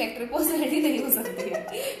जैसी electric personality नहीं हो सकती है.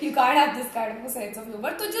 You can't have this kind of a sense of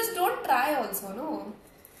humor. So just don't try also, no.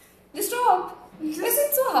 Just stop.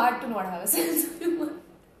 It's so hard to not have a sense of humor.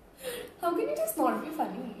 How can you just not be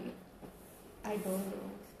funny? I don't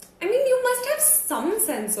know. I mean, you must have some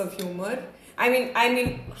sense of humor. I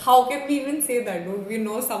mean, how can we even say that, dude? We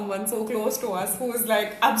know someone so close to us who is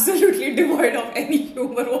like absolutely devoid of any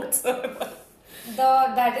humor whatsoever.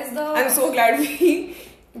 That is the. I'm so glad we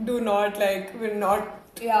do not we're not.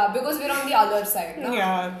 Yeah, because we're on the other side, no?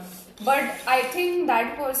 Yeah. But I think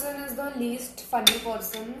that person is the least funny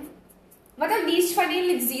person. But least funny,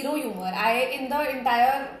 like zero humor. In the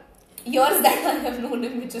entire years that I have known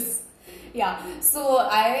him, which is, yeah. So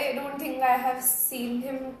I don't think I have seen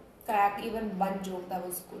him crack even one joke that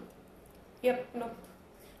was good. Yep. No.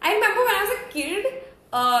 I remember when I was a kid,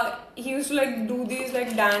 he used to like do these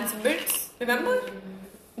like dance bits. Remember?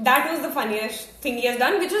 That was the funniest thing he has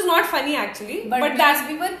done, which was not funny actually. But that's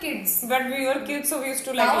we were kids. But we were kids, so we used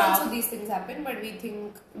to like now laugh. Also these things happen, but we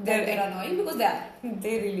think that they're annoying because they are.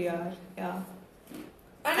 They really are, yeah.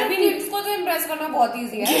 And I mean, kids को तो impress करना बहुत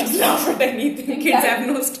easy है. Kids laugh at anything. Exactly. Kids have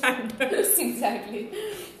no standards. Exactly.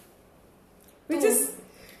 Which is,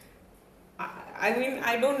 I mean,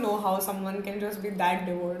 I don't know how someone can just be that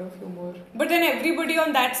devoid of humor. But then everybody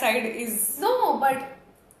on that side is... No, but...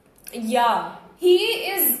 Yeah.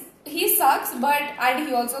 He sucks, but and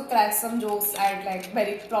he also cracks some jokes at like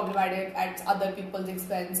very problematic at other people's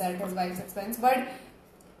expense, at his wife's expense. But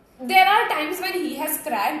there are times when he has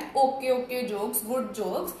cracked okay jokes, good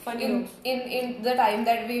jokes, funny jokes. In the time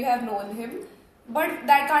that we have known him. But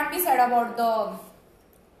that can't be said about the.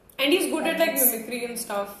 And he's good at like mimicry and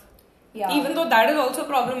stuff. Yeah. Even though that is also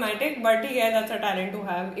problematic, but yeah, that's a talent to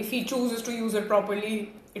have. If he chooses to use it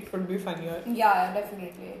properly, it would be funnier. Yeah,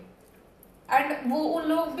 definitely. And वो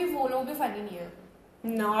लोग भी funny नहीं है.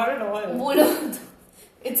 Not at all. वो लोग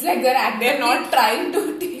it's like they're not trying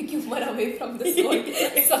to take humor away from the soul.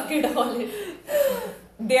 Suck it all in.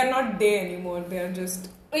 They are not they anymore. They are just...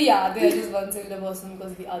 Yeah, they are just one singular person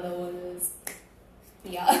because the other one is...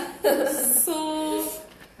 Yeah. So...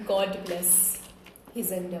 God bless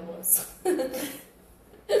his endeavors.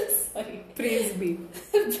 Sorry. Praise be.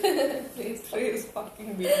 Praise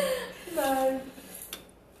fucking be. Man.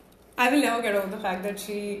 I will never get over the fact that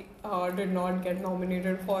she did not get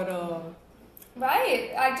nominated for a... Why?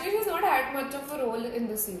 Actually, she's not had much of a role in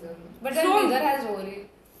this season. But then So, neither has Rory.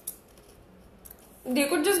 They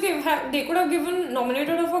could just they could have given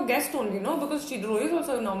nominated her for guest only, no? Because Rory is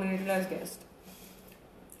also nominated as guest.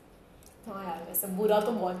 हाँ यार वैसे बुरा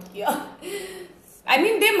तो बहुत किया. I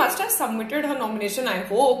mean, they must have submitted her nomination, I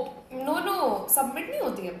hope. No, submit नहीं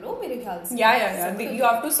होती है लोग मेरे ख्याल से. Yeah. You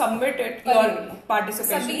have to submit it, your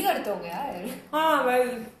participation. सभी करते होंगे यार. हाँ, well,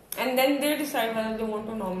 and then they decide whether they want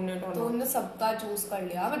to nominate or not. तो उन्होंने सबका चूज कर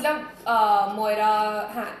लिया. मतलब मोयरा,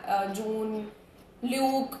 जून,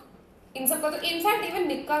 ल्यूक, इन सबका तो इनफैक्ट इवन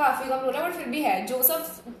निक का काफी कम रोल है, बट फिर भी है. जोसेफ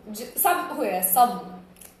सब हुए हैं, सब.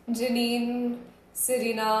 जनीन,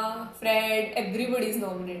 Serena, Fred, everybody is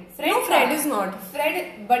nominated. Fred is not.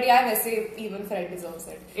 Fred, but yeah, वैसे even Fred deserves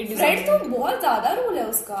it. Fred तो बहुत ज़्यादा role है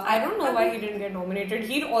उसका. I don't know why he didn't get nominated.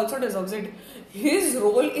 He also deserves it. His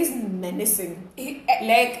role is menacing.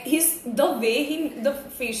 Like the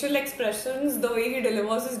facial expressions, the way he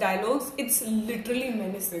delivers his dialogues, it's literally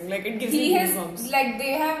menacing. Like it gives me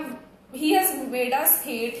goosebumps. He has made us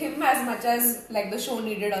hate him as much as like the show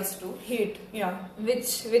needed us to hate. Yeah,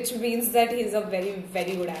 which means that he's a very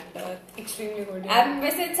very good actor. Extremely good. Yeah. And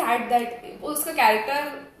वैसे it's sad that उसका character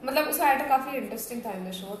मतलब उसका character काफी interesting था in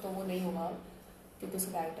the show, तो वो नहीं होगा क्योंकि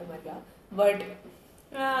उसका character मर गया. But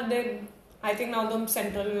I think now the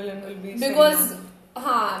central villain will be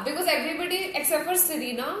because everybody except for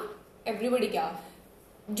Serena, everybody क्या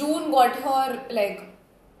June got her like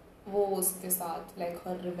वो उसके साथ like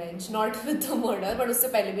her revenge, not with the murder, but उससे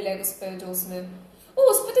पहले भी like उस पे जो उसने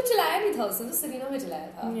उस पे तो चलाया नहीं था, उसने तो सरीना में चलाया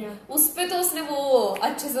था. उस पे तो उसने वो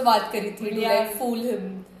अच्छे से बात करी थी to like fool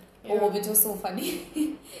him. Oh, which was so funny.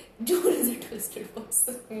 June is a twisted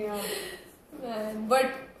person. Yeah. Man, but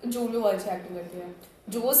June भी बहुत अच्छी एक्टिंग करती है.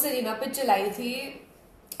 जो सरीना पे चलाई थी,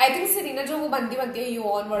 I think सरीना जो वो बनती है you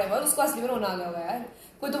on whatever, उसको असली में रोना आ गया होगा यार.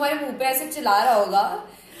 कोई तुम्हारे मुंह पे ऐसे चिल्ला रहा होगा,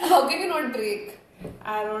 how can you not break?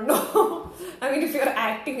 I don't know. I mean, if you're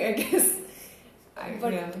acting, I guess.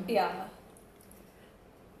 Yeah.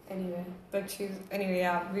 Anyway,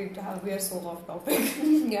 we are so off topic.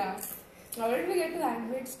 Yeah. How did we get to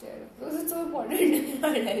Handmaid's Tale? Because it's so important in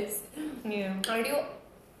our lives. Yeah. Are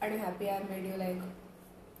you happy I made you like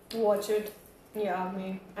watch it? Yeah,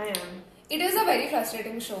 I am. It is a very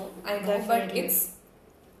frustrating show, I know, Definitely. but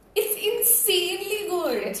it's insanely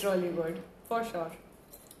good. It's really good, for sure.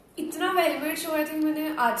 इतना well made show I think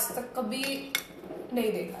मैंने आज तक कभी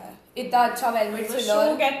नहीं देखा है. इतना अच्छा well made The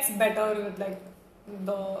show gets better with like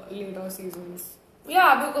the later seasons.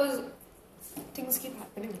 Yeah, because things keep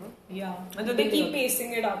happening, no? Yeah, they keep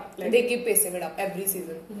pacing it up. Like, they keep pacing it up every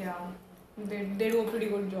season. Yeah, they do a pretty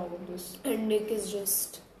good job of this. And Nick is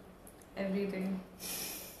just everything.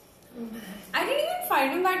 I didn't even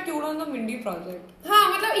find him that cute on the Mindy project. हाँ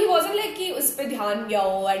मतलब he wasn't like कि उस पे ध्यान गया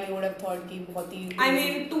हो and you would have thought कि बहुत ही. I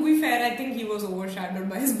mean, to be fair, I think he was overshadowed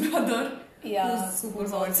by his brother. Yeah, who's super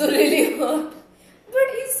hot. So really hot.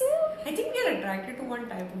 But he's so. I think we are attracted to one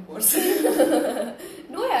type of person.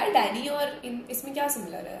 No यार, Danny और इसमें क्या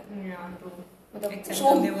similar है? Yeah, true. मतलब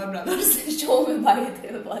except they were brothers. Show में भाई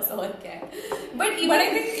थे बस और क्या है. But I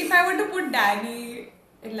think if I were to put Danny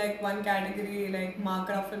in like one category, like Mark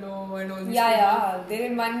Ruffalo and all these Yeah, they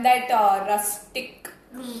didn't want that rustic,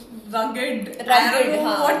 rugged. Rugged, I don't know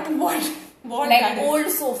हाँ. what like that is. old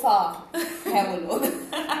sofa है वो लोग,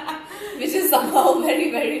 which is somehow very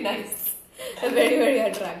very nice, very very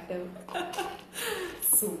attractive.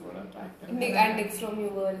 Super attractive. Nick and Nick from You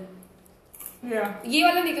Girl. Yeah. ये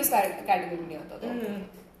वाला Nick उस category में नहीं आता था.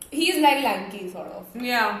 He is like lanky sort of.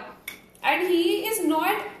 Yeah. And he is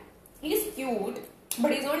not, he is cute,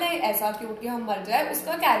 but he's not like ऐसा cute कि हम मर जाए.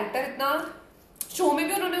 उसका character इतना, शो में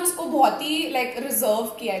भी उन्होंने उसको बहुत ही like reserve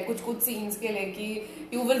किया है कुछ कुछ scenes के लिए कि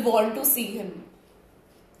you will want to see him,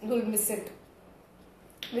 you will miss it,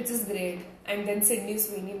 which is great. And then Sydney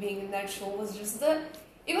Sweeney being in that show was just the,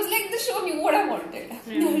 it was like the show knew what I wanted.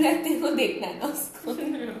 तेरे को देखना है ना उसको,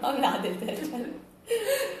 अब ला देते हैं चल.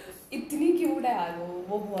 इतनी क्यूट है यार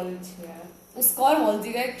वो बहुत अच्छी है. उसका और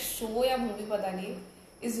हॉल्जी का एक शो या मूवी पता नहीं,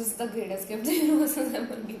 is just the greatest gift the universe has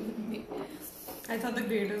ever given me. I thought the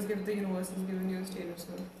greatest gift the universe has given you is Taylor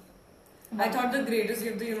Swift. I thought the greatest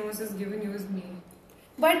gift the universe has given you is me.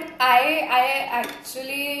 But I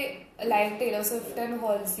actually like Taylor Swift and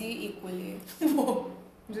Halsey equally.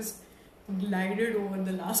 Just glided over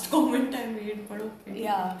the last comment I made, but okay.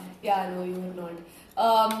 Yeah, no, you were not.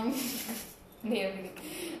 No, I'm kidding.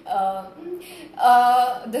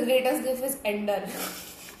 The greatest gift is Ender.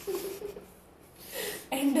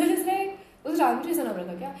 Ender is like, उस राम से नाम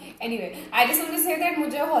रखा क्या? Anyway, I just want to say that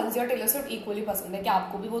मुझे Halsey और Taylor Swift equally पसंद है. क्या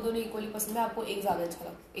आपको भी वो दोनों equally पसंद है? आपको एक ज़्यादा अच्छा लगता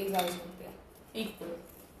है, एक ज़्यादा अच्छा लगता है? Equal.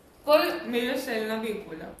 कोई मेरे सेलेना भी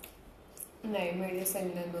equal है. नहीं, मेरे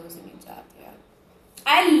सेलेना में उसे नहीं चाहते यार.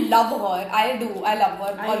 I love her. I do. I love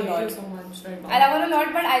her a lot. I hate her so much right now. I love her a lot,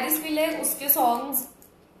 but I just feel like उसके songs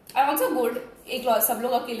are also good. एक सब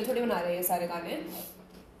लोग अकेले थोड़ी बना रहे हैं सारे गाने.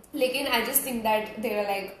 लेकिन I just think that they are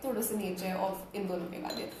like थोड़े से नीचे of इन दोनों के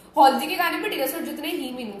गाने. Halsey के गाने पे Taylor Swift जितने ही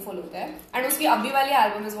meaningful होते हैं. And उसकी अभी वाली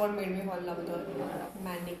album is what made me fall in love with her.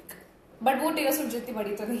 Manic. But वो Taylor Swift जितनी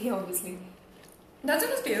बड़ी तो नहीं है obviously. That's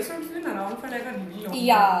because Taylor Swift's been around for like a really long time.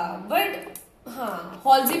 Yeah, but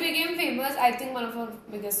Halsey became famous. I think one of her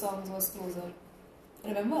biggest songs was Closer.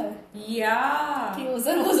 Remember? Yeah.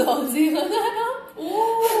 Closer was Halsey.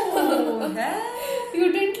 Oh, hell.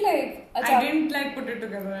 You didn't like. I didn't like put it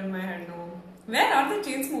together in my head, no. Where are the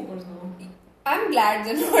Chainsmokers now? I'm glad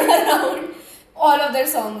they're not around. All of their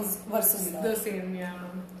songs were similar. The same, yeah.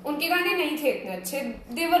 उनके गाने नहीं थे इतने अच्छे.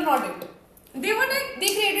 They were not it. They were like, They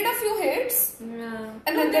created a few hits. yeah.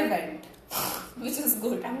 And then they went. Which is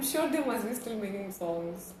good. I'm sure they must be still making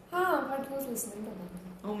songs. But who's listening to them?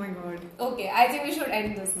 Oh my god. Okay, I think we should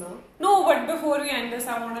end this now. No, but before we end this,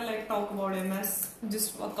 I want to like talk about MS.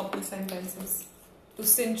 Just a couple sentences to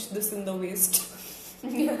cinch this in the waist.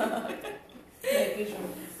 Yeah. Like we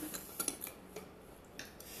should.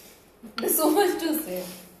 There's so much to say.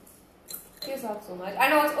 Yes, up so much.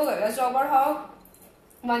 And also, okay, let's talk about how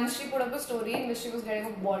once she put up a story in which she was getting a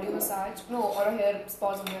body massage, or a hair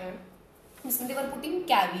spa somewhere. They were putting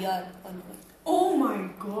caviar on her. Oh my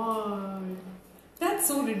god. That's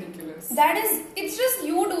so ridiculous. That is, it's just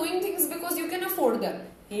you doing things because you can afford them.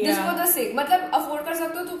 Yeah. Just for the sake. मतलब afford कर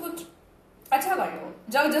सकते हो तो कुछ अच्छा कर लो.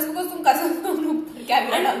 जब just because तुम कर सकते हो तुम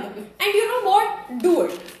caviar डाल दोगे. And you know what? Do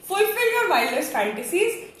it. Fulfill your wildest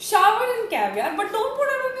fantasies. Shower in caviar, but don't put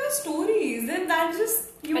it on your stories. Then that just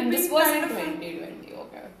you. And this was in 2020.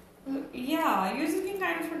 Okay. Yeah, you're just being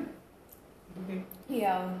kind of. Okay.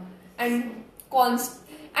 Yeah, and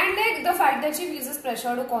like the fact that she feels this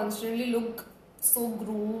pressure to constantly look so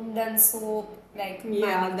groomed and so like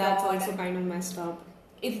Yeah, that's manicured. also kind of messed up.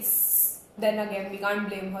 It's then again we can't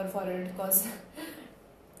blame her for it because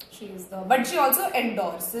but she also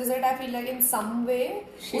endorses it. I feel like in some way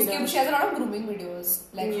she has a lot of grooming videos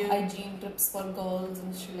like hygiene tips for girls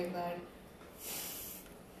and shit like that.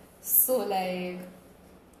 So like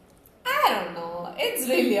I don't know, it's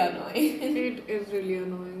really annoying. It is really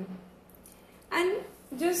annoying. And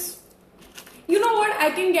just, you know what? I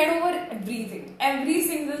can get over everything. Every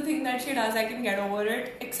single thing that she does, I can get over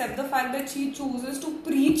it. Except the fact that she chooses to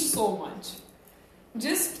preach so much.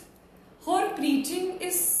 Just, her preaching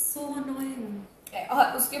is so annoying.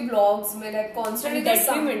 Uske vlogs mein like constantly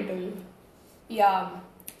detrimental. Yeah.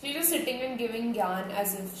 She's just sitting and giving gyan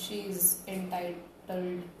as if she's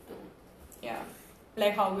entitled to. Yeah.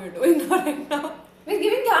 Like how we're doing right now. We're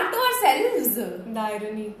giving gyan to ourselves. The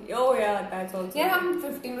irony. Oh yeah, that's also. Yeah, हम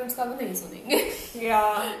 15 minutes का भी नहीं सुनेंगे.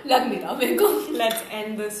 Yeah. लग नहीं रहा मेरे को. Let's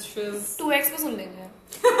end this shiz. 2x पे सुन लेंगे.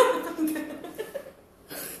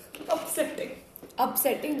 Upsetting.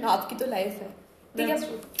 Upsetting. आपकी तो life है. That's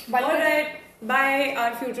true. Alright. Bye,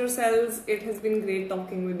 our future selves. It has been great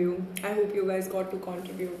talking with you. I hope you guys got to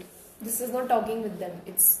contribute. This is not talking with them.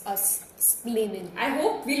 It's us explaining. I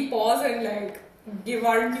hope we'll pause and like give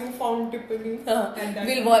our newfound tipping. And then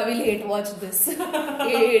We'll hate watch this.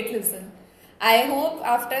 Hate listen. I hope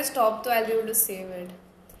after I stop, I'll be able to save it.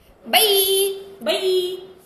 Bye. bye.